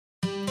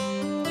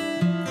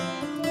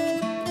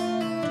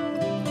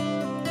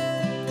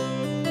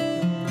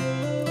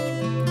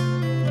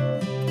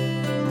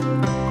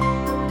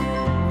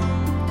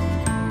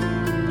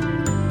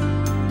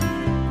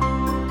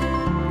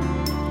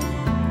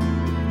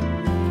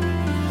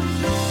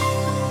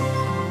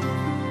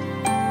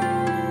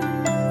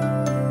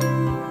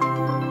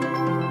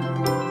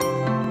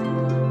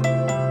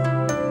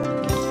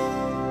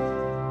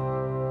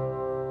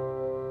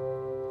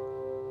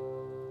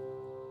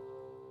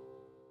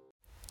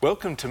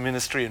Welcome to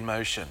Ministry in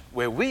Motion,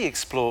 where we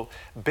explore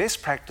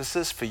best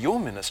practices for your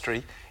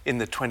ministry in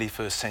the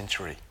 21st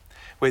century.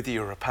 Whether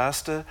you're a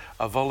pastor,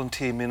 a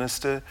volunteer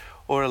minister,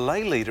 or a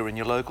lay leader in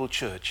your local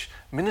church,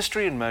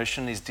 Ministry in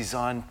Motion is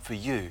designed for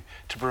you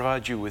to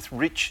provide you with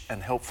rich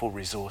and helpful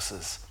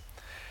resources.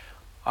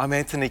 I'm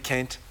Anthony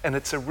Kent, and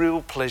it's a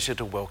real pleasure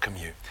to welcome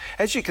you.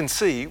 As you can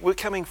see, we're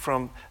coming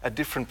from a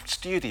different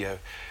studio.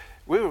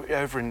 We're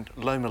over in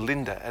Loma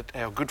Linda at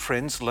our good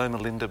friends Loma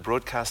Linda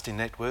Broadcasting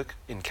Network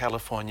in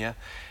California,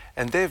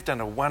 and they've done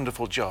a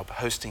wonderful job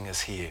hosting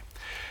us here.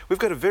 We've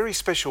got a very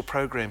special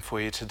program for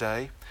you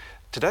today.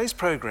 Today's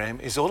program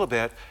is all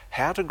about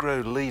how to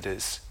grow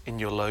leaders in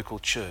your local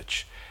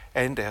church,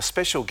 and our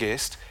special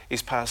guest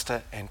is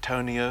Pastor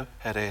Antonio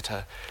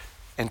Herrera.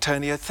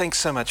 Antonio, thanks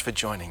so much for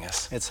joining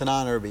us. It's an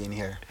honor being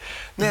here.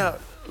 Now,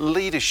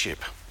 leadership.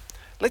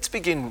 Let's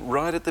begin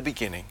right at the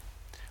beginning.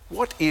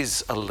 What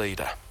is a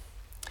leader?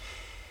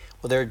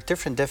 Well, there are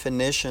different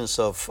definitions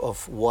of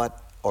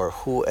what or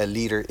who a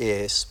leader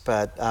is,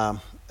 but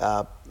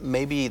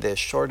maybe the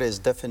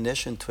shortest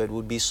definition to it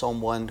would be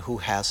someone who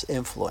has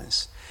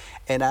influence.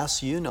 And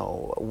as you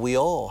know, we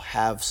all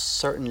have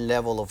certain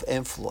level of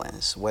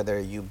influence, whether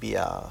you be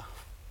a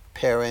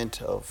parent,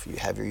 you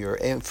have your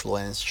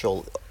influence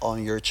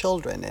on your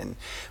children, and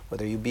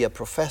whether you be a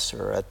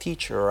professor, a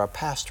teacher, or a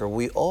pastor,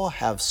 we all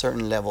have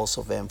certain levels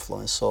of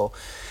influence. So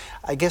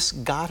I guess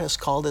God has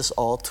called us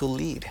all to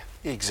lead.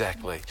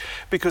 Exactly.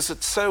 Because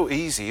it's so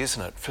easy,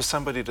 isn't it, for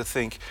somebody to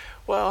think,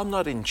 well, I'm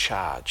not in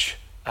charge,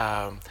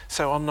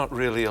 so I'm not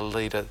really a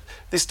leader.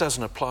 This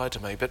doesn't apply to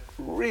me. But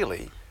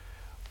really,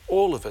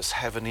 all of us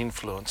have an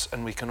influence,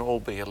 and we can all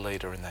be a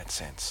leader in that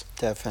sense.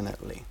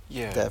 Definitely.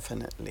 Yeah.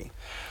 Definitely.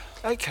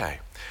 Okay.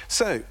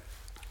 So,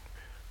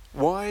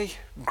 why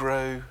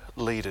grow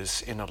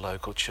leaders in a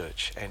local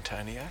church,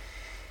 Antonio?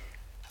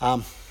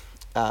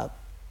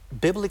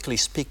 Biblically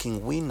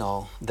speaking, we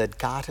know that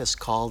God has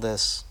called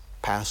us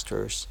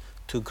pastors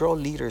to grow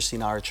leaders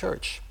in our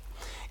church.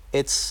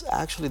 It's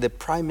actually the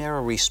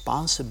primary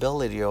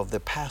responsibility of the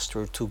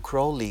pastor to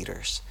grow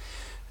leaders.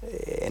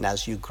 And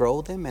as you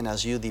grow them and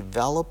as you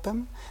develop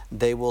them,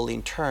 they will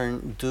in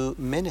turn do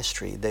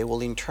ministry. They will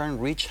in turn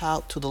reach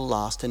out to the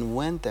lost and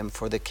win them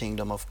for the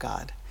kingdom of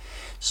God.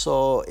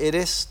 So it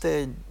is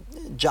the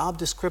job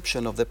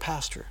description of the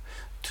pastor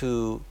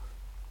to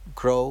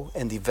grow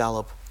and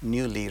develop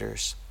new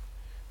leaders.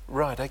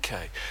 Right,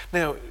 okay.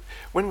 Now,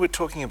 when we're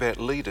talking about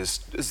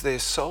leaders, is their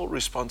sole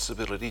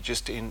responsibility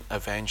just in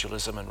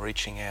evangelism and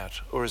reaching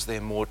out, or is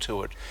there more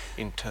to it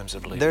in terms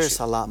of leadership? There's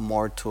a lot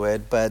more to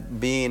it,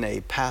 but being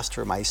a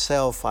pastor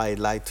myself, I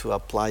like to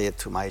apply it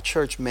to my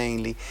church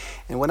mainly.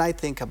 And when I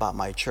think about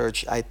my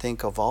church, I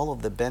think of all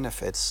of the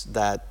benefits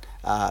that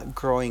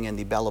growing and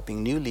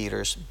developing new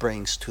leaders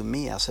brings to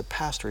me as a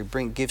pastor.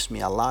 It gives me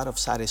a lot of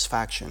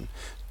satisfaction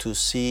to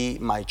see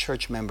my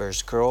church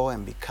members grow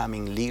and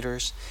becoming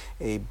leaders.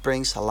 It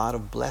brings a lot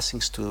of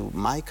blessings to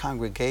my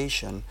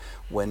congregation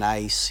when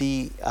I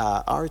see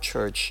our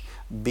church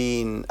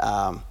being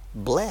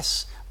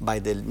blessed by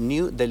the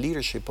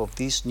leadership of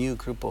this new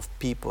group of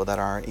people that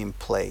are in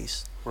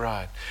place.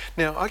 Right.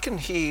 Now, I can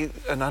hear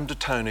an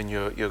undertone in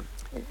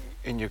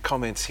your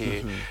comments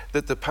here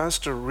that the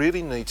pastor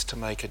really needs to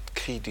make a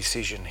key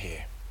decision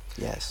here.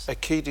 Yes. A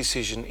key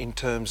decision in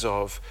terms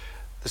of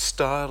the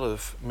style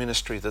of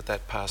ministry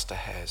that pastor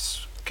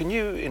has. Can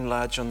you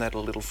enlarge on that a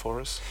little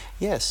for us?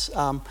 Yes.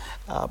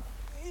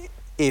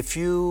 If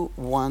you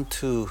want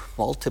to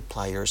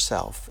multiply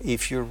yourself,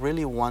 if you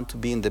really want to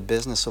be in the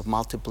business of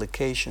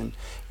multiplication,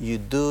 you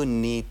do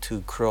need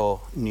to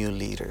grow new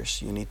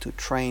leaders. You need to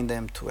train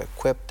them, to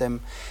equip them,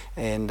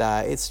 and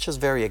it's just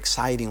very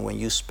exciting when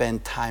you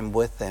spend time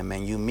with them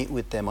and you meet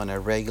with them on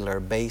a regular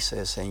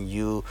basis and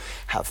you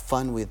have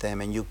fun with them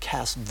and you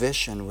cast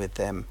vision with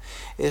them.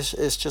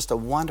 It's just a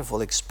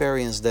wonderful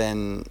experience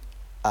than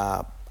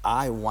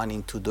I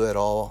wanting to do it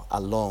all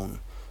alone.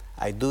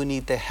 I do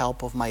need the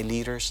help of my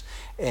leaders,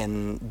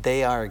 and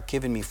they are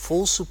giving me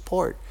full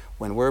support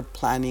when we're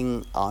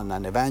planning on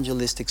an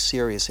evangelistic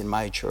series in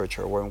my church,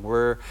 or when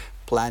we're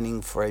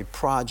planning for a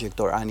project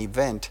or an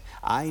event.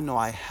 I know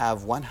I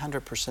have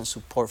 100%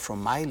 support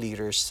from my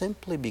leaders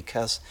simply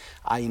because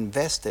I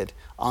invested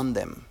on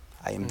them.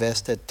 I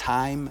invested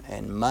time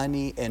and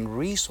money and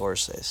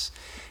resources.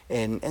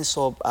 And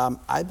so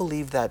I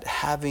believe that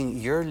having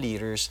your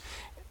leaders,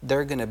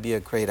 they're going to be a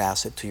great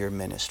asset to your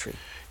ministry.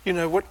 You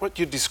know, what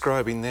you're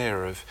describing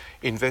there of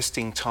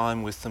investing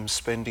time with them,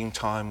 spending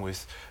time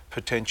with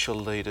potential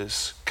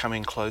leaders,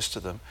 coming close to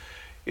them,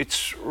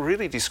 it's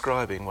really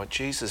describing what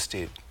Jesus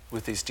did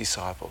with his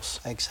disciples.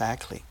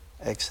 Exactly.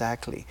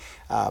 Exactly.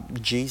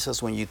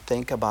 Jesus, when you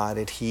think about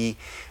it,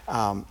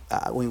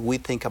 when we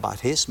think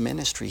about his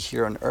ministry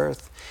here on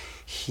earth,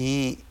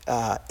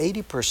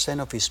 80%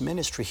 of his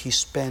ministry he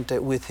spent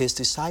it with his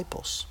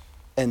disciples,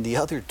 and the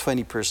other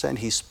 20%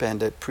 he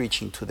spent it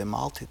preaching to the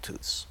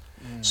multitudes.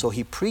 So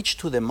he preached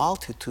to the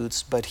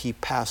multitudes, but he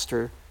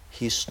pastored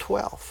his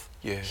 12.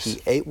 Yes. He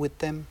ate with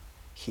them,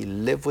 he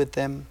lived with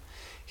them,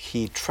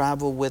 he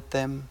traveled with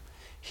them,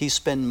 he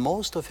spent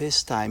most of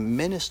his time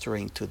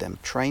ministering to them,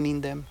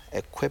 training them,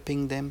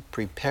 equipping them,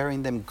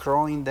 preparing them,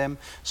 growing them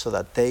so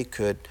that they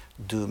could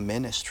do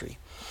ministry.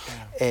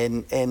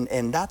 Yeah.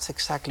 And that's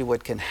exactly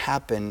what can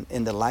happen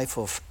in the life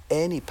of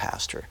any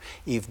pastor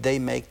if they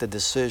make the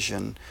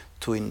decision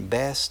to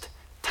invest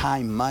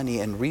time, money,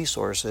 and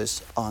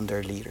resources on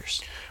their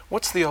leaders.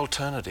 What's the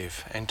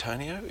alternative,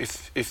 Antonio?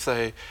 If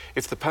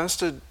the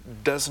pastor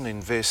doesn't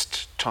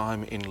invest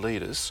time in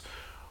leaders,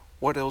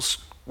 what else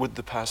would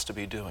the pastor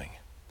be doing?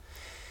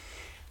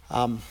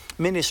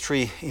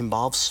 Ministry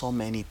involves so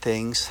many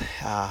things.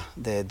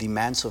 The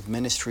demands of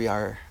ministry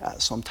are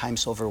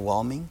sometimes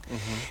overwhelming,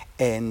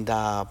 and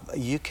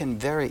you can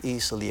very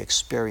easily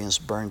experience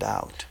burned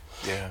out.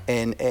 Yeah.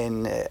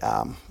 And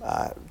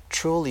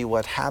truly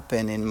what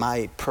happened in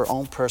my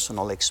own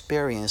personal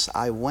experience,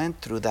 I went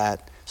through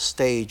that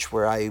stage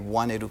where I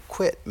wanted to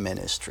quit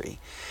ministry.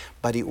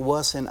 But it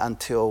wasn't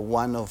until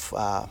one of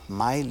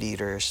my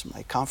leaders,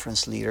 my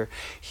conference leader,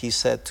 he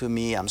said to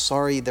me, "I'm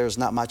sorry, there's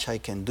not much I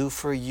can do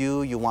for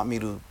you. You want me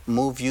to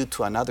move you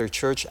to another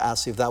church,"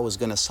 as if that was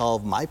going to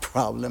solve my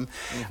problem.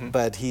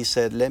 But he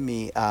said, "Let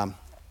me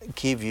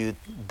give you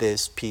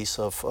this piece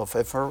of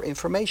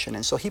information."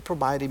 And so he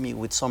provided me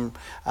with some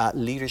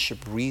leadership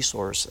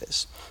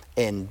resources.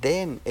 And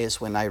then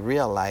is when I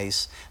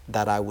realized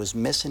that I was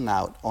missing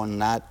out on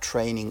not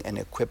training and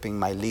equipping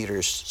my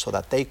leaders so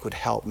that they could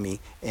help me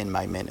in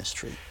my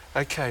ministry.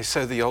 Okay,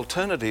 so the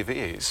alternative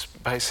is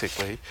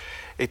basically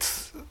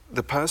it's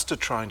the pastor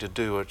trying to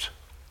do it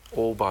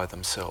all by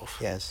themselves.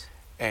 Yes.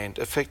 And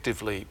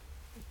effectively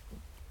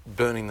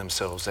burning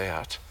themselves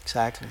out.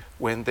 Exactly.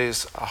 When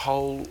there's a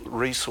whole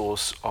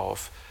resource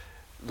of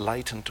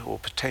latent or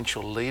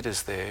potential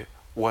leaders there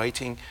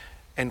waiting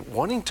and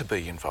wanting to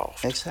be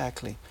involved.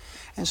 Exactly.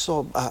 And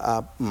so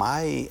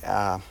my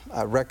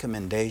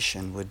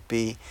recommendation would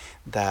be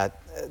that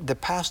the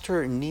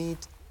pastor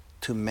needs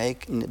to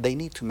make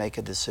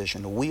a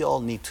decision. We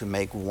all need to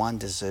make one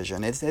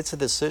decision. It's a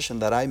decision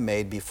that I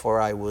made before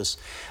I was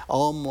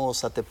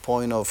almost at the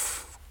point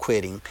of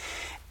quitting.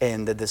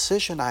 And the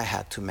decision I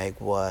had to make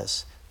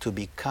was to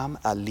become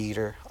a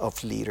leader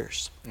of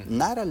leaders,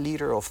 not a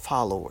leader of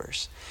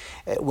followers.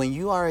 When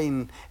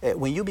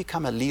you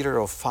become a leader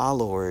of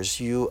followers,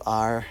 you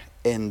are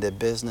in the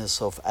business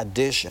of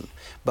addition.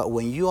 But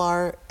when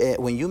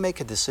you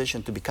make a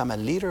decision to become a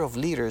leader of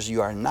leaders,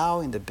 you are now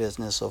in the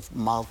business of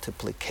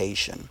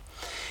multiplication.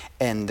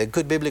 And the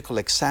good biblical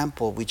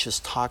example, we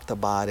just talked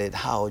about it,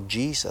 how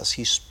Jesus,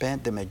 he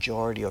spent the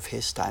majority of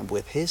his time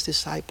with his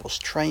disciples,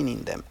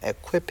 training them,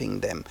 equipping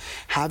them,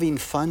 having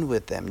fun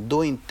with them,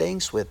 doing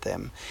things with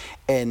them.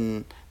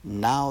 And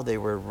now they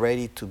were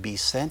ready to be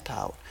sent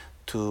out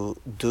to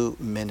do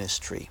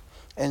ministry.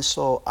 And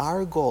so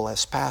our goal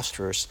as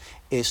pastors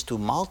is to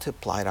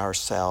multiply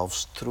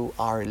ourselves through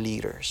our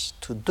leaders,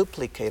 to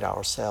duplicate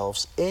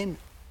ourselves in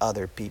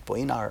other people,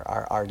 in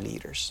our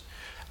leaders.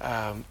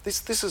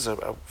 This is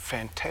a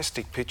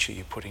fantastic picture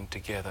you're putting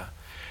together.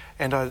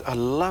 And I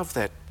love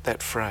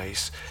that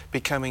phrase,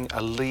 becoming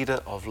a leader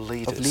of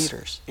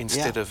leaders.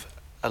 Instead of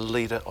a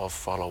leader of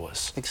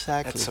followers.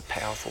 Exactly. That's a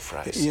powerful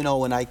phrase. You know,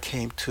 when I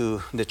came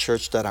to the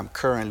church that I'm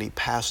currently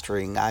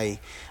pastoring, I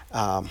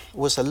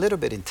was a little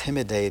bit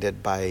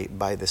intimidated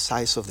by the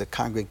size of the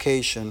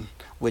congregation,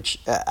 which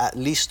at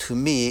least to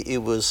me,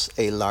 it was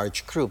a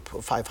large group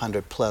of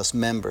 500 plus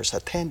members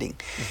attending.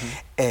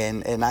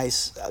 And I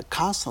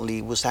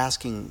constantly was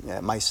asking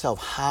myself,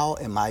 how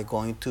am I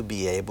going to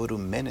be able to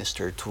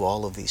minister to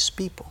all of these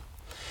people?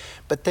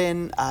 But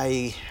then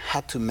I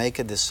had to make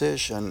a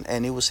decision,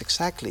 and it was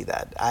exactly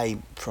that.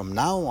 From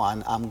now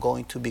on, I'm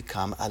going to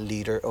become a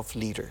leader of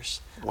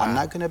leaders. Wow. I'm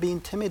not going to be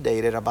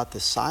intimidated about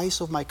the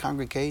size of my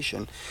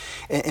congregation.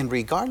 And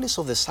regardless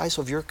of the size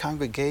of your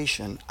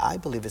congregation, I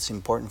believe it's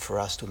important for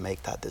us to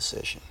make that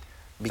decision.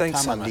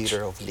 Become a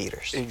leader of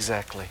leaders.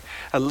 Exactly.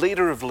 A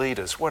leader of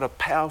leaders. What a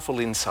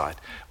powerful insight.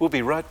 We'll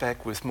be right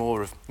back with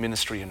more of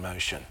Ministry in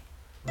Motion.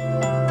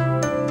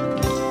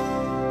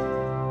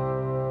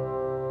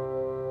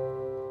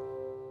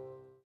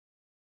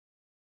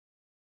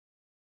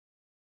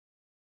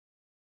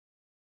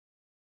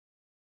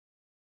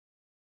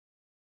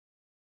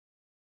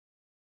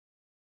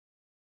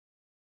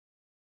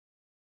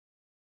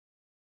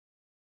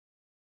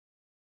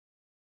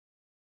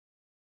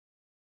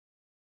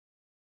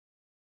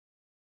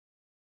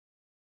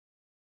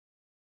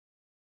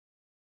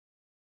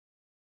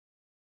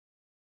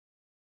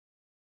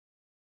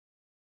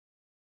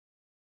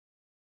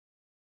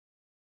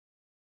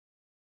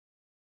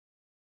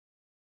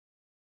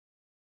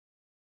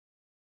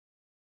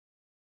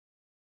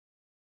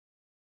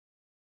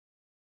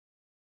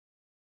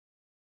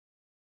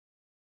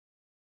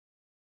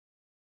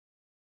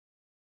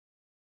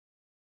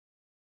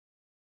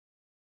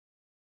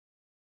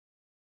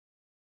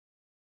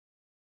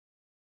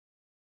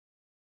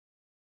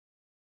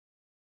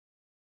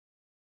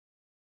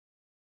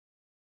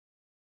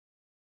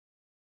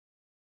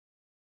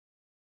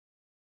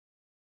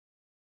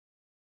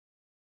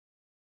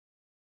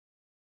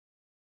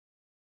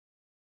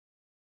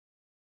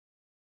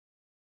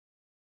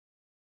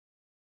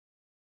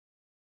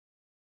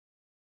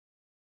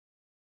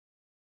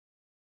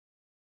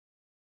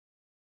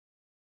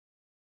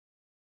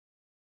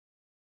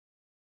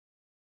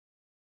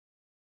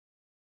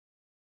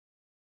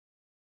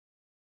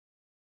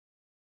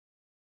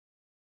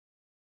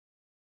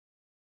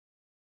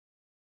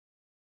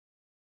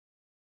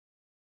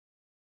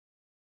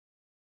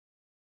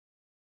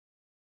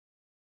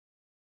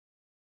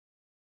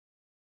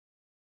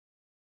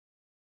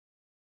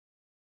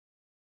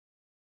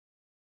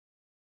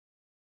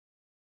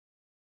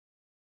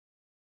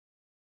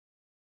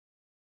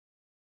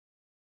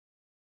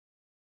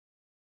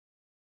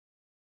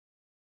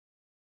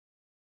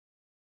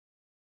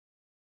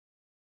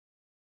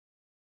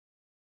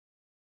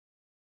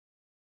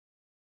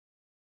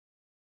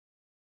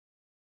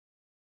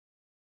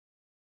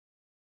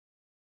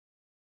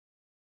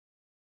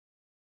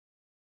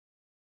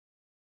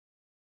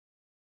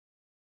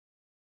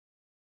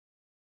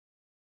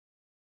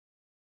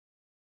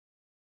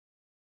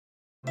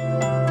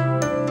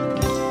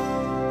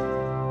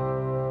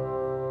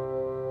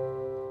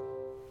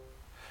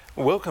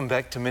 Welcome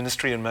back to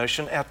Ministry in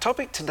Motion. Our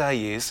topic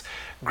today is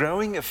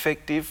growing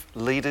effective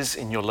leaders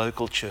in your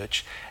local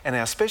church, and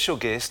our special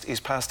guest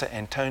is Pastor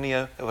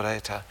Antonio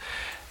Ureta.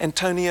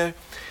 Antonio,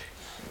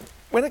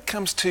 when it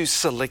comes to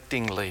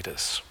selecting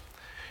leaders,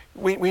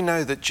 we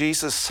know that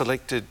Jesus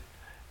selected,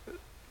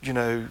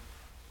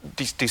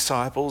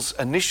 disciples.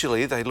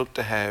 Initially, they looked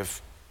to have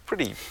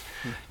pretty,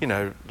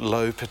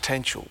 low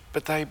potential,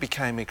 but they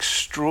became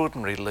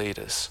extraordinary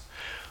leaders.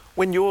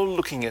 When you're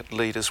looking at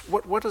leaders,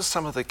 what are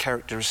some of the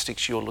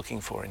characteristics you're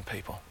looking for in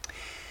people?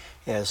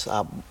 Yes,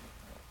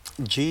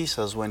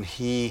 Jesus, when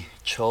he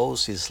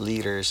chose his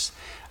leaders,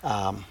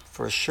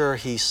 for sure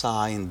he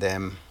saw in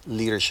them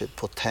leadership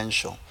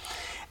potential,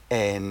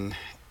 and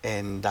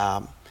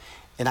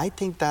I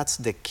think that's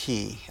the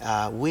key.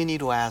 We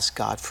need to ask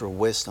God for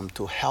wisdom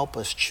to help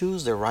us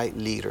choose the right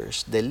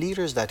leaders, the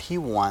leaders that he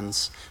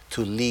wants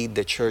to lead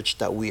the church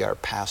that we are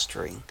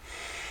pastoring.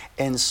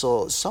 And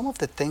so some of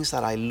the things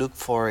that I look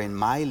for in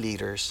my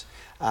leaders,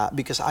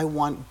 because I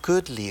want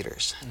good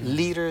leaders,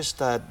 leaders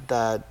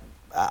that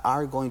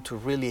are going to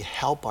really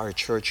help our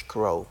church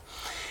grow.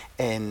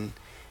 And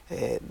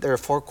there are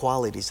 4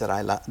 qualities that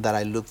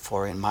I look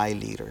for in my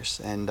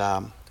leaders, and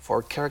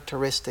 4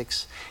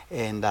 characteristics,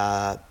 and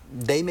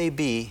they may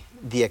be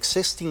the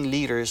existing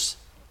leaders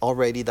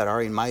already that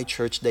are in my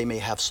church. They may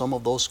have some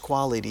of those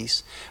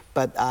qualities,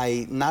 but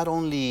I not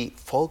only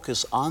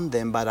focus on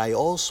them, but I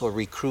also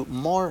recruit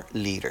more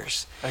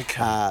leaders.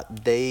 Okay.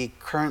 They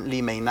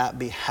currently may not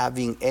be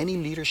having any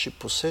leadership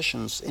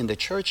positions in the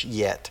church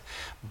yet,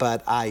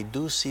 but I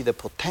do see the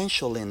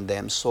potential in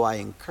them, so I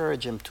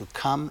encourage them to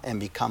come and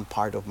become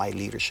part of my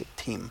leadership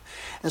team.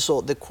 And so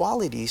the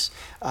qualities,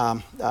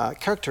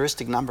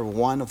 characteristic number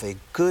 1 of a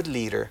good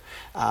leader,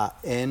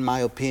 in my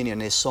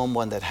opinion, is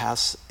someone that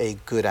has a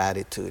good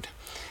attitude.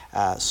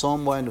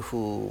 Someone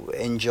who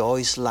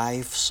enjoys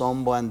life,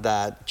 someone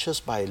that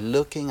just by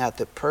looking at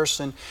the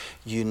person,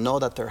 you know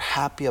that they're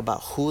happy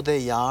about who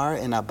they are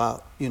and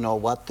about,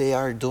 what they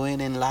are doing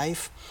in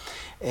life.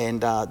 And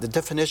the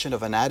definition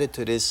of an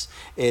attitude is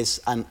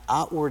an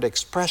outward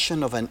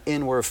expression of an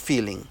inward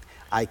feeling.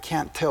 I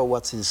can't tell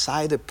what's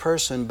inside the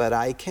person, but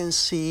I can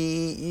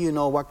see,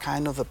 what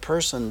kind of a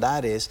person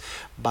that is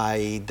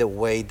by the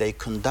way they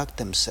conduct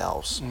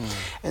themselves.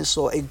 And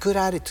so a good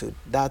attitude,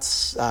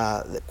 that's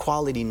the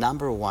quality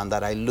number 1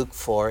 that I look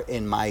for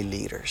in my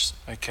leaders.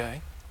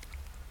 Okay.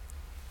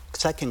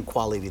 Second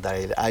quality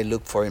that I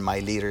look for in my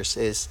leaders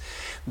is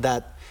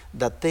that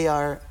they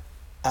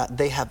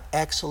have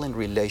excellent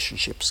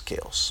relationship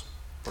skills.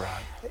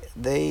 Right.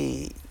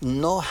 They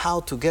know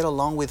how to get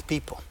along with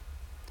people.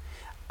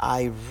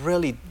 I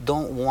really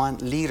don't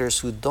want leaders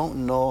who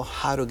don't know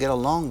how to get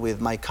along with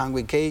my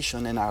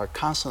congregation and are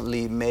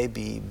constantly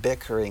maybe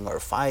bickering or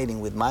fighting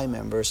with my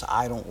members.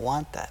 I don't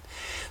want that.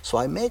 So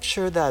I make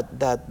sure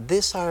that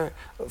these are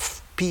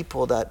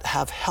people that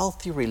have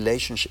healthy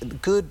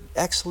relationship, good,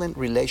 excellent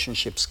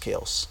relationship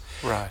skills.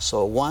 Right.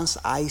 So once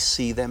I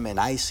see them and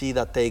I see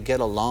that they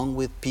get along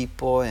with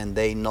people and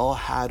they know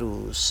how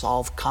to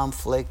solve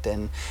conflict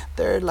and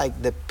they're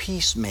like the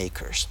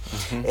peacemakers.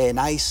 And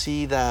I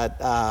see that,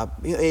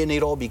 and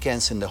it all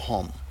begins in the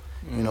home.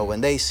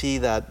 When they see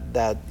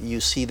that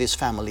you see this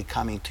family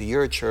coming to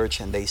your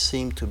church and they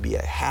seem to be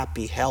a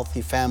happy,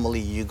 healthy family,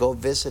 you go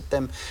visit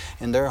them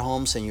in their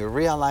homes and you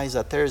realize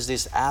that there's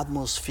this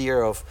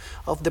atmosphere of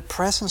the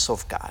presence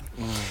of God.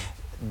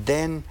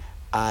 Then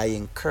I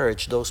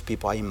encourage those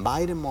people, I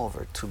invite them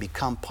over to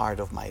become part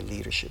of my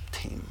leadership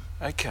team.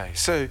 Okay,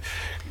 so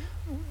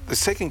the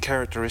second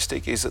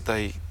characteristic is that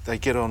they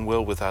get on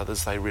well with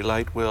others, they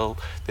relate well,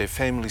 their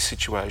family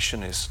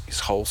situation is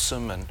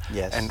wholesome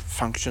and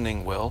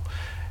functioning well.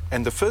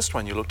 And the first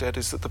one you looked at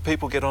is that the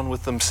people get on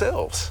with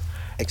themselves.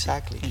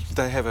 Exactly.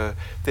 They have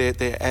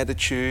their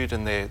attitude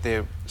and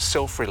their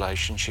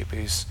self-relationship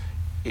is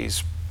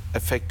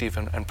effective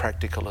and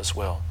practical as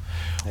well.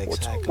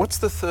 Exactly. What's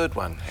the third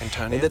one,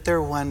 Antonio? The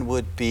third one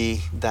would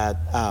be that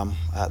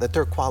the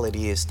third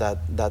quality is that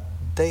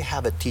they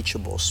have a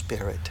teachable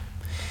spirit.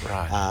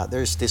 Right.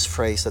 There's this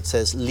phrase that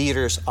says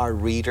leaders are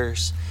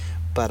readers,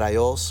 but I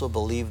also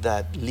believe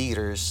that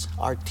leaders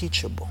are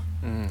teachable.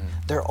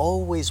 They're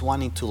always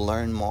wanting to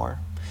learn more.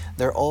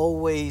 They're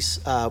always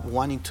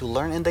wanting to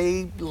learn, and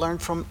they learn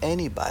from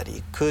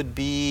anybody. Could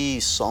be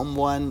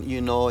someone,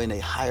 in a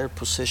higher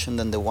position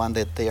than the one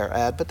that they are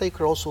at, but they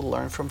could also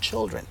learn from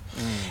children.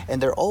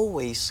 And they're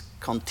always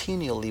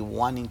continually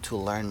wanting to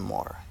learn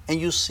more. And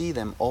you see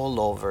them all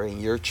over in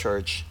your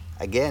church.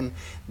 Again,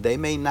 they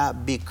may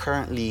not be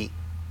currently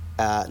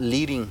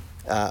leading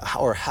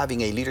or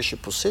having a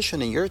leadership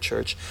position in your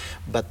church,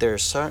 but they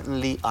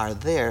certainly are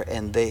there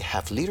and they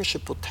have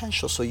leadership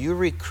potential. So you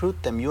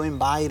recruit them, you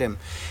invite them,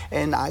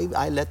 and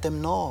I let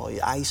them know,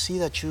 I see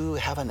that you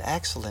have an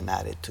excellent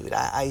attitude.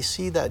 I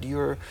see that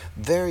you're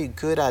very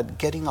good at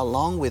getting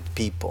along with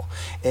people.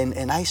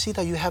 And I see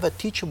that you have a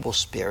teachable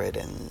spirit.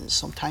 And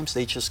sometimes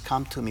they just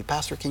come to me,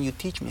 Pastor, can you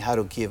teach me how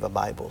to give a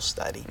Bible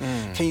study?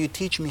 Can you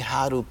teach me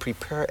how to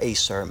prepare a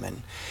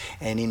sermon?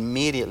 And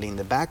immediately in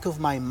the back of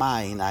my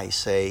mind, I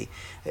say,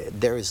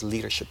 there is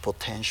leadership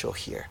potential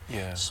here.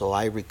 Yeah. So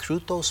I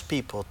recruit those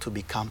people to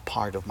become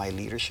part of my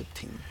leadership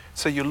team.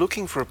 So you're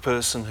looking for a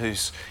person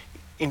who's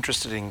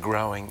interested in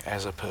growing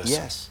as a person.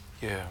 Yes.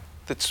 Yeah.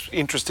 That's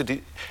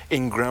interested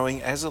in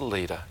growing as a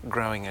leader,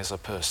 growing as a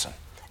person.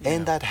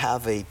 And that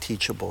have a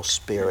teachable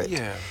spirit.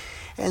 Yeah.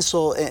 And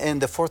so,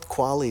 and the fourth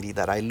quality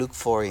that I look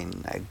for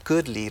in a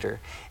good leader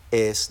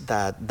is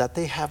that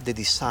they have the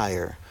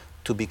desire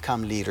to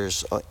become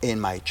leaders in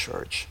my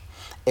church.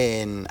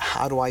 And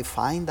how do I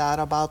find out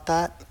about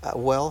that?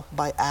 Well,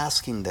 by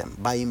asking them,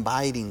 by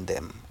inviting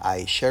them.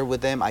 I share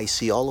with them, I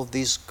see all of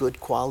these good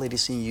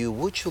qualities in you.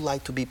 Would you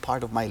like to be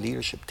part of my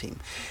leadership team?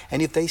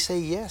 And if they say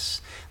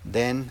yes,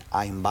 then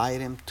I invite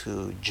them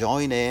to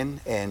join in,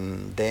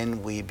 and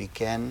then we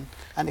begin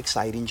an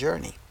exciting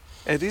journey.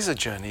 It is a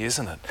journey,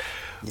 isn't it?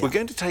 Yeah. We're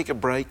going to take a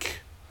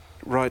break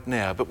right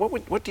now, but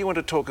what do you want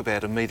to talk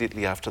about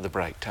immediately after the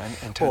break,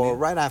 Antonio? Well,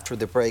 right after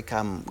the break,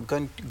 I'm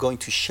going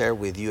to share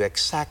with you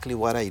exactly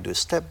what I do,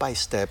 step by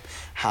step,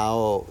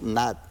 how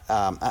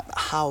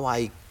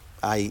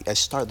I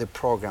start the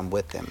program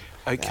with them.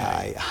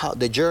 Okay. How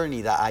the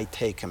journey that I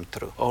take them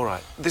through. All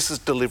right. This is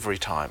delivery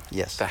time.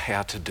 Yes. The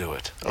how to do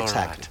it. All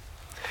Exactly. right.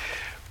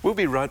 We'll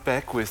be right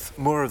back with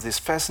more of this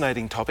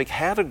fascinating topic,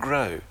 how to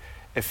grow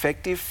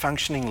effective,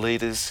 functioning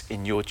leaders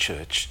in your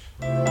church.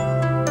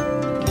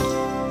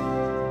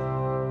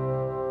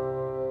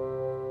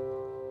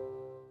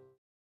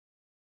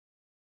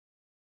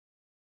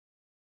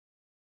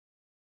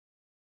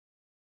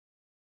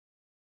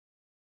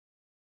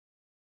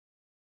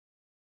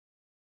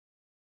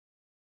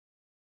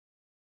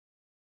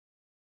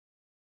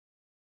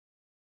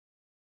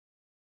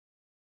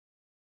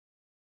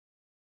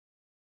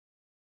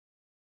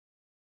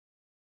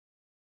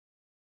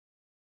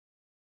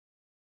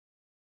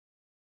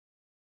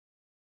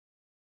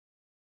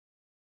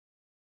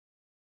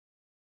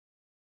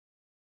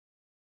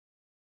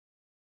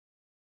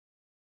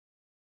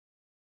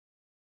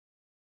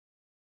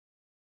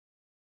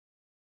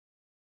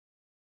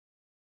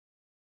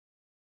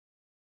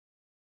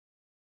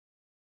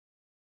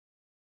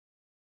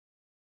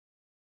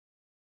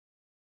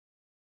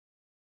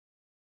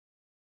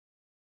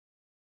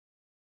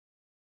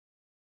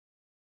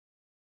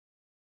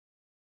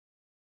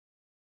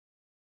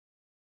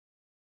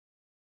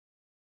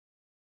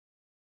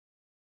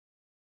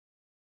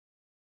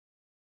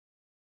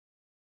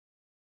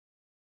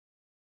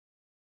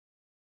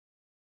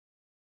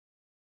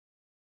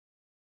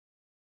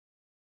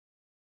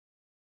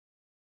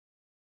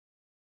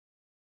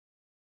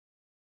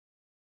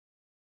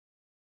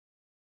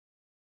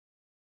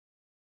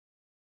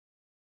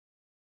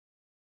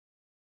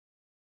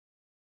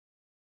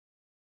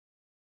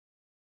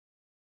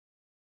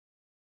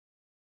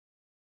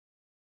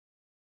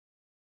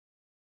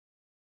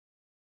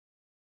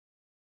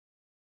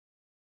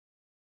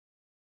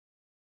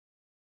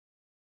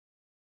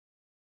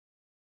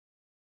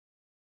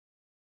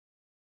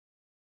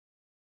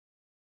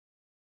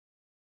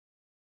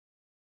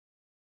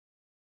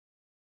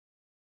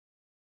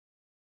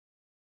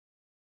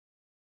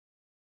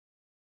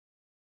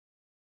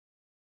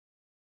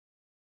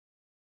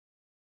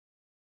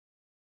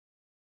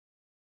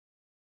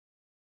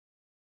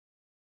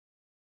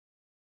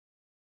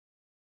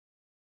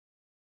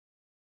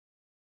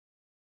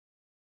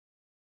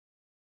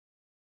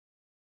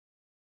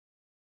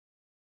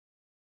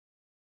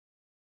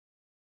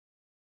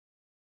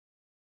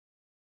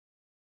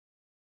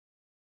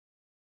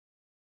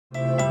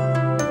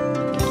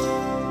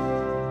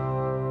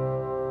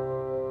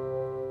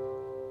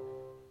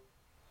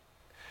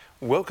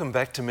 Welcome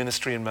back to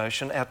Ministry in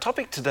Motion. Our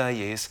topic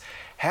today is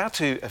how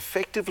to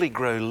effectively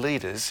grow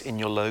leaders in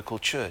your local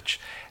church.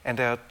 And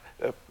our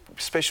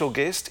special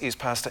guest is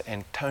Pastor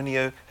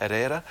Antonio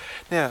Herrera.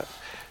 Now,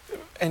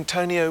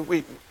 Antonio,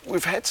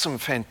 we've had some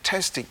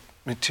fantastic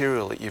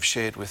material that you've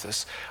shared with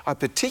us. I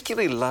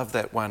particularly love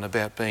that one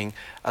about being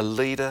a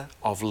leader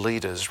of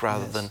leaders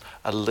rather than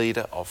a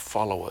leader of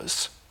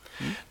followers.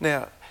 Mm-hmm.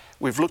 Now,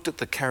 we've looked at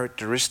the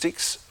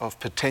characteristics of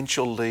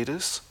potential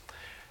leaders,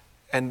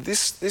 and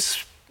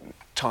this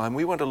time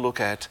we want to look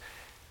at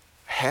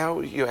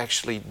how you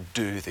actually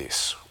do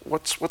this.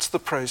 What's the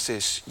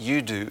process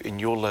you do in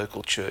your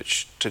local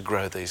church to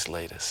grow these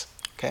leaders?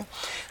 Okay,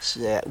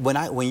 so, when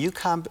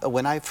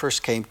I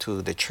first came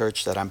to the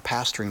church that I'm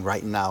pastoring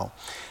right now,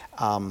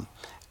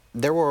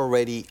 there were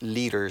already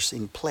leaders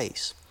in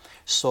place.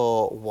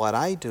 So what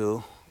I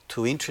do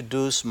to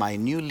introduce my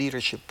new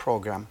leadership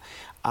program,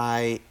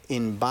 I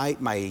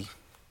invite my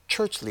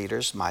church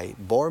leaders, my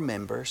board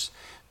members,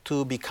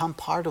 to become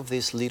part of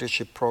this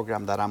leadership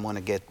program that I'm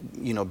going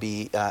to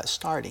be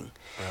starting.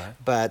 Right.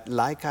 But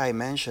like I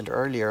mentioned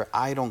earlier,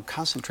 I don't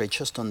concentrate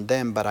just on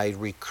them, but I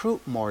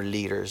recruit more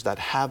leaders that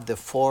have the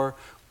 4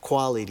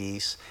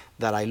 qualities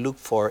that I look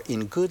for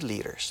in good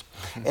leaders.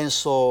 Mm-hmm. And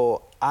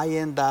so I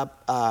end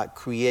up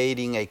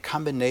creating a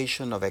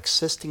combination of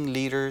existing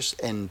leaders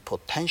and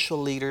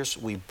potential leaders.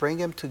 We bring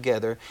them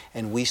together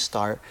and we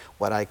start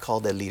what I call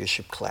the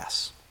leadership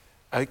class.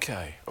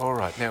 Okay, all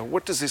right. Now,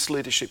 what does this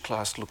leadership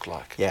class look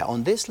like? Yeah,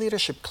 on this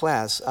leadership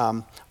class,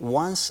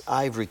 once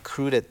I've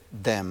recruited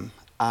them,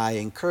 I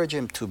encourage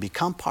them to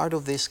become part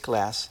of this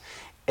class,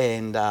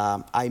 and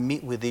I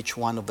meet with each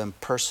one of them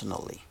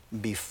personally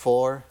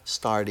before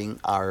starting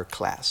our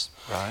class.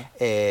 Right.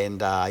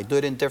 And I do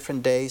it in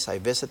different days. I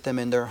visit them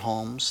in their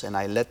homes, and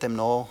I let them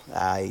know,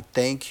 I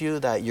thank you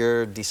that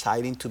you're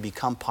deciding to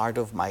become part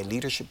of my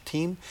leadership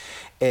team.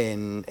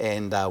 And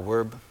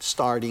we're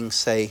starting,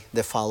 say,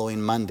 the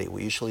following Monday.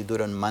 We usually do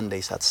it on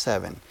Mondays at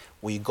 7.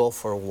 We go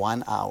for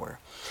 1 hour.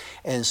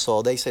 And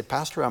so they say,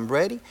 Pastor, I'm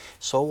ready.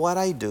 So what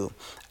I do,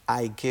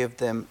 I give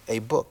them a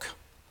book,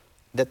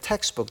 the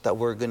textbook that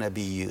we're going to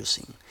be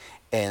using.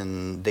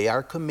 And they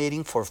are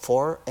committing for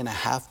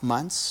 4.5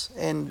 months.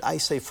 And I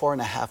say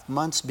 4.5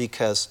 months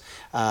because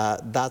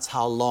that's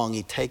how long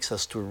it takes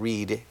us to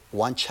read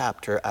one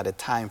chapter at a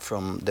time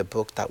from the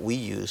book that we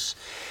use.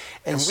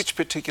 And which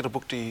particular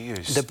book do you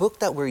use? The book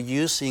that we're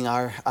using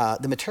are,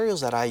 the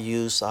materials that I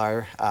use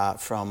are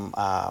from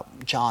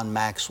John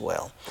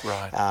Maxwell.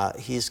 Right.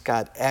 He's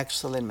got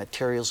excellent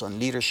materials on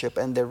leadership.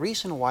 And the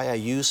reason why I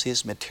use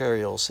his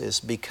materials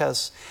is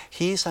because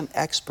he's an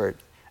expert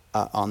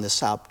on the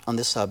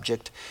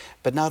subject,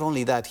 but not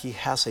only that, he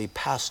has a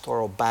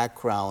pastoral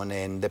background,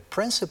 and the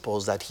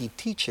principles that he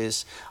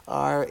teaches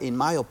are, in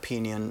my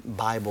opinion,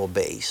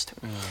 Bible-based.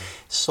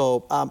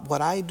 So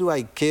what I do,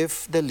 I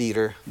give the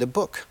leader the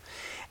book.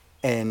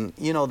 And,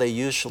 you know, they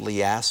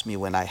usually ask me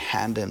when I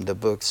hand them the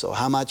book, so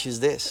how much is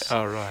this?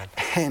 Oh, right.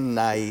 And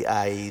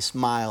I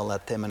smile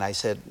at them and I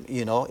said,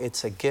 you know,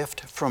 it's a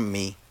gift from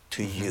me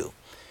to you.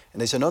 And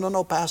they said,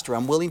 no, Pastor,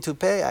 I'm willing to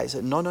pay. I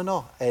said,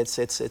 no,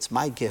 it's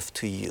my gift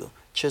to you.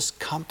 Just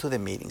come to the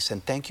meetings,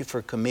 and thank you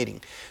for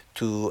committing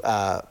to,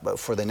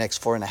 for the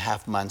next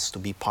 4.5 months to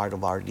be part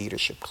of our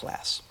leadership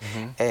class.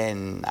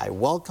 And I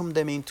welcome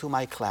them into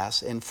my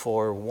class, and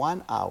for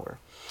 1 hour,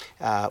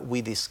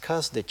 we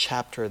discuss the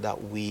chapter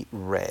that we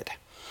read.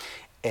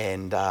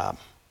 And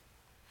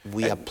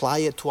we apply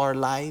it to our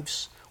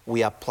lives.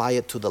 We apply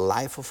it to the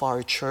life of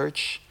our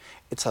church.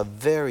 It's a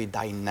very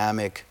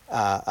dynamic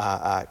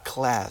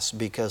class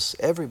because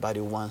everybody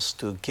wants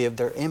to give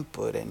their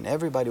input and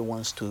everybody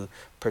wants to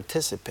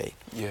participate.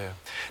 Yeah.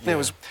 Now,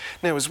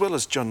 as well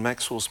as John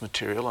Maxwell's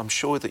material, I'm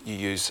sure that you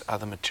use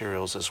other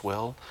materials as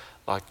well,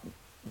 like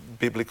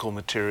biblical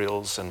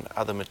materials and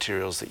other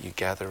materials that you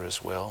gather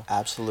as well.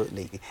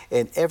 Absolutely.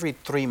 And every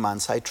 3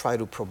 months, I try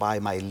to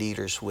provide my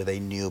leaders with a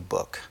new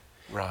book.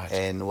 Right.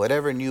 And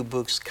whatever new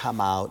books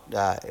come out,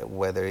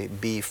 whether it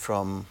be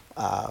from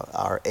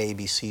our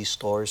ABC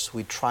stores,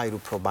 we try to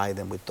provide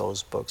them with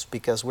those books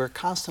because we're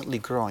constantly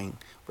growing.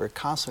 We're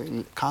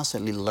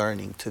constantly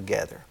learning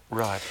together.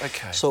 Right,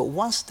 okay. So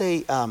once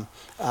they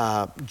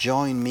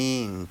join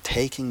me in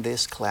taking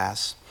this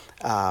class,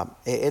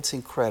 it's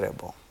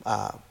incredible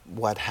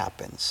what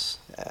happens.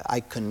 I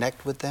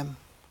connect with them.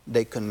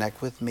 They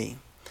connect with me.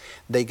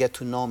 They get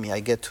to know me. I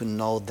get to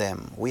know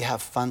them. We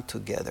have fun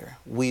together.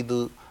 We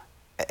do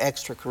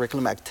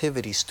extracurricular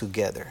activities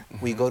together.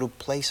 We go to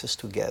places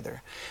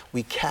together.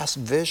 We cast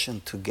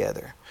vision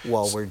together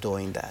while we're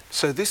doing that.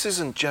 So this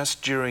isn't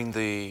just during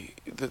the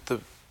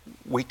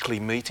weekly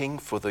meeting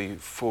for the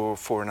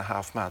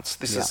 4.5 months.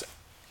 This is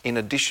in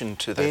addition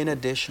to that. In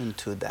addition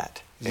to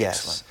that.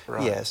 Yes.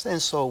 Right. Yes. And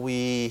so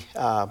we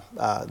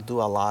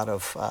do a lot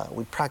of,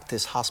 we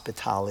practice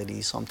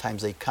hospitality.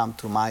 Sometimes they come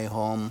to my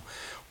home.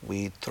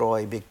 We throw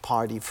a big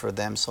party for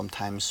them.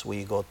 Sometimes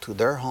we go to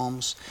their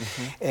homes.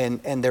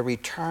 And the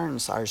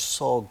returns are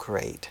so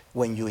great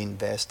when you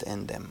invest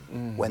in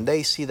them. When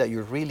they see that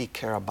you really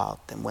care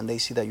about them, when they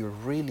see that you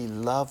really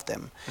love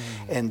them,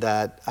 and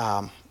that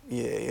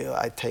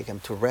I take them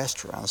to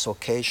restaurants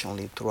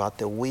occasionally throughout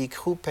the week.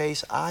 Who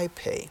pays? I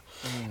pay.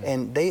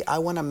 And I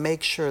want to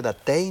make sure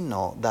that they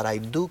know that I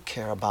do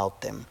care about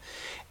them.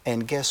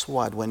 And guess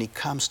what? When it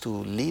comes to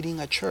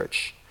leading a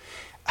church,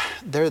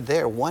 they're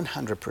there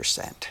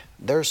 100%.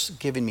 They're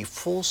giving me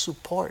full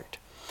support.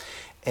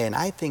 And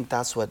I think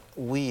that's what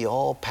we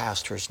all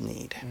pastors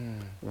need.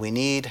 We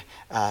need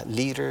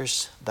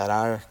leaders that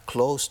are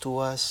close to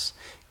us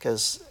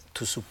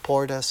to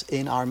support us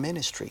in our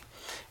ministry.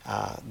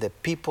 The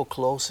people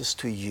closest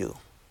to you,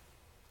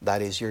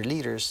 that is your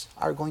leaders,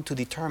 are going to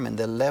determine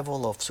the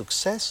level of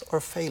success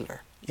or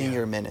failure in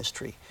your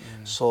ministry.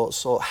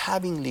 So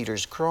having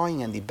leaders,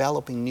 growing and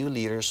developing new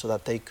leaders so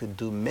that they could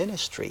do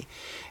ministry,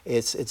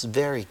 it's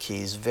very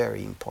key, it's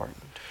very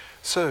important.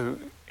 So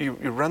you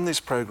run this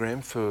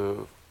program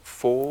for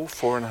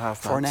 4.5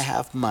 months?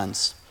 4.5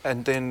 months.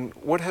 And then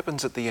what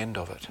happens at the end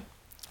of it?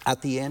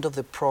 At the end of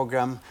the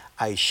program,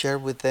 I share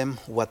with them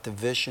what the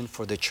vision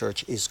for the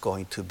church is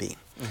going to be.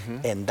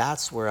 And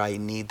that's where I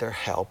need their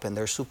help and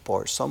their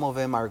support. Some of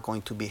them are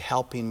going to be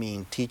helping me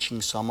in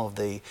teaching some of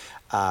the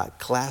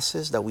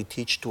classes that we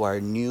teach to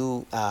our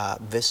new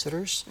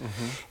visitors.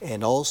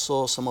 And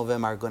also some of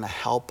them are going to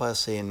help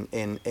us in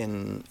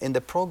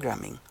the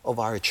programming of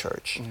our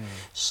church.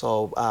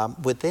 So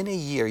within a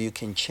year, you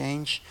can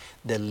change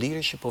the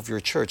leadership of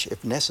your church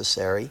if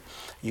necessary.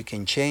 You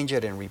can change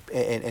it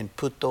and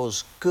put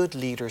those good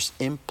leaders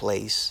in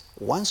place.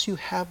 Once you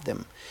have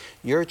them,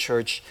 your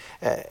church,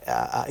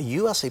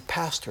 you as a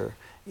pastor,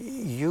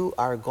 you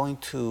are going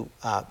to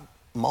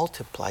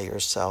multiply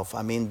yourself.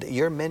 I mean,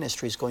 your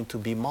ministry is going to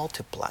be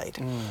multiplied.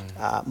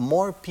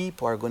 More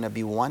people are going to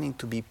be wanting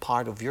to be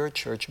part of your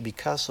church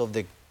because of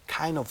the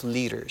kind of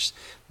leaders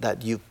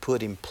that you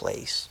put in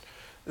place.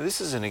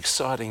 This is an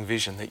exciting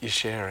vision that you're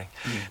sharing.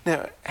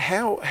 Now,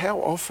 how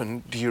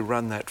often do you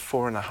run that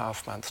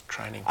 4.5-month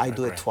training program? I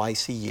do it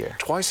twice a year.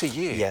 Twice a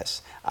year?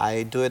 Yes.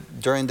 I do it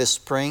during the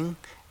spring,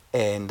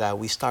 and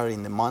we start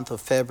in the month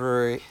of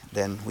February,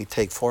 then we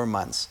take 4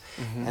 months.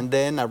 And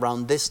then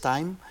around this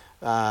time,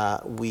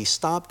 we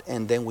stopped,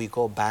 and then we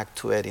go back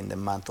to it in the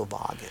month of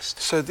August.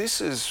 So this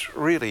is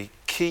really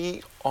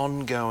key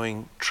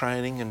ongoing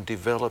training and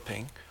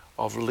developing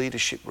of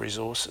leadership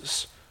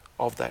resources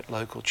of that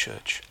local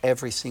church.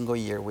 Every single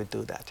year we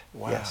do that.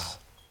 Wow. Yes.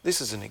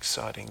 This is an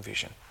exciting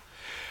vision.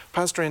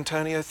 Pastor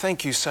Antonio,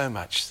 thank you so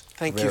much.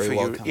 Thank you Very for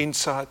welcome. your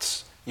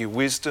insights, your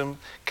wisdom,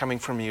 coming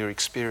from your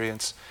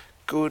experience.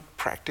 Good,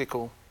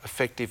 practical,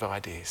 effective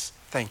ideas.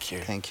 Thank you.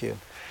 Thank you.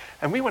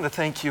 And we want to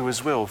thank you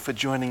as well for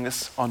joining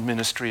us on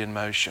Ministry in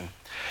Motion.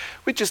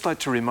 We'd just like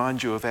to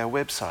remind you of our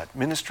website,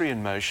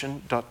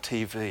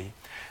 ministryinmotion.tv.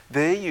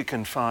 There you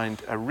can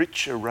find a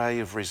rich array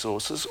of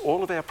resources.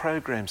 All of our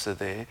programs are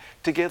there,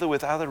 together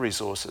with other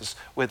resources,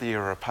 whether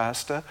you're a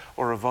pastor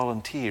or a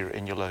volunteer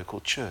in your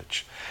local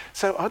church.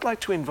 So I'd like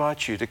to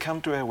invite you to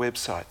come to our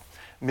website,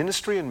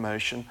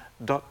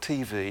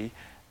 ministryinmotion.tv,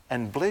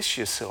 and bless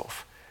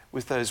yourself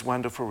with those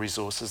wonderful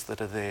resources that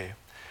are there.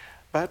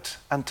 But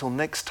until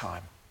next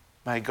time,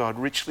 may God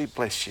richly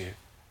bless you,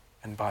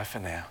 and bye for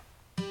now.